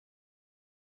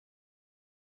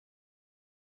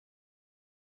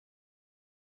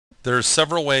There's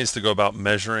several ways to go about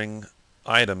measuring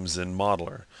items in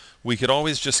Modeler. We could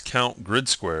always just count grid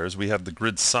squares. We have the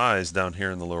grid size down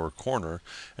here in the lower corner,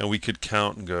 and we could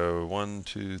count and go 1,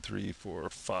 2, 3,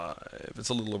 4, 5. It's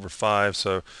a little over 5,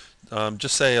 so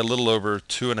just say a little over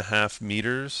 2.5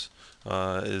 meters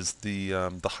is the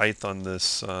height on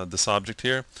this object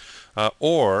here.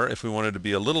 Or if we wanted to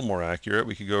be a little more accurate,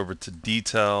 we could go over to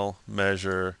Detail,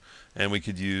 Measure, and we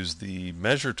could use the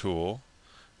Measure tool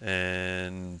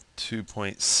and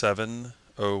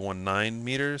 2.7019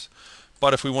 meters.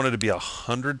 But if we wanted to be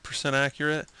 100%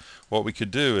 accurate, what we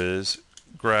could do is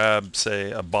grab,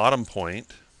 say, a bottom point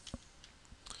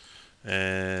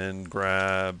and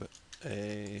grab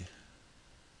a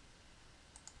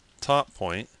top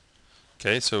point.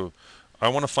 Okay, so I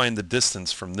want to find the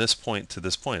distance from this point to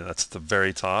this point. That's at the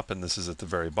very top, and this is at the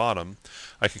very bottom.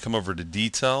 I can come over to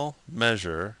Detail,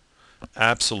 Measure,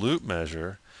 Absolute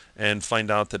Measure, and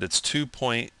find out that it's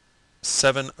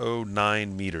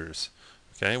 2.709 meters.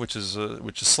 Okay, which is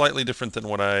slightly different than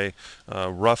what I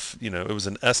it was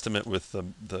an estimate with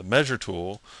the measure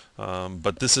tool,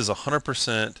 but this is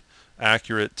 100%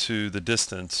 accurate to the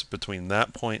distance between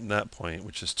that point and that point,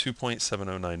 which is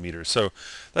 2.709 meters. So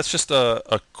that's just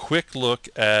a quick look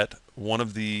at one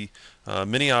of the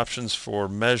many options for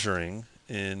measuring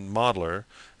in Modeler,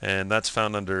 and that's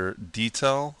found under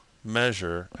Detail,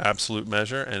 Measure, Absolute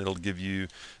Measure, and it'll give you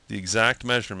the exact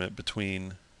measurement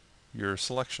between your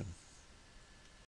selection.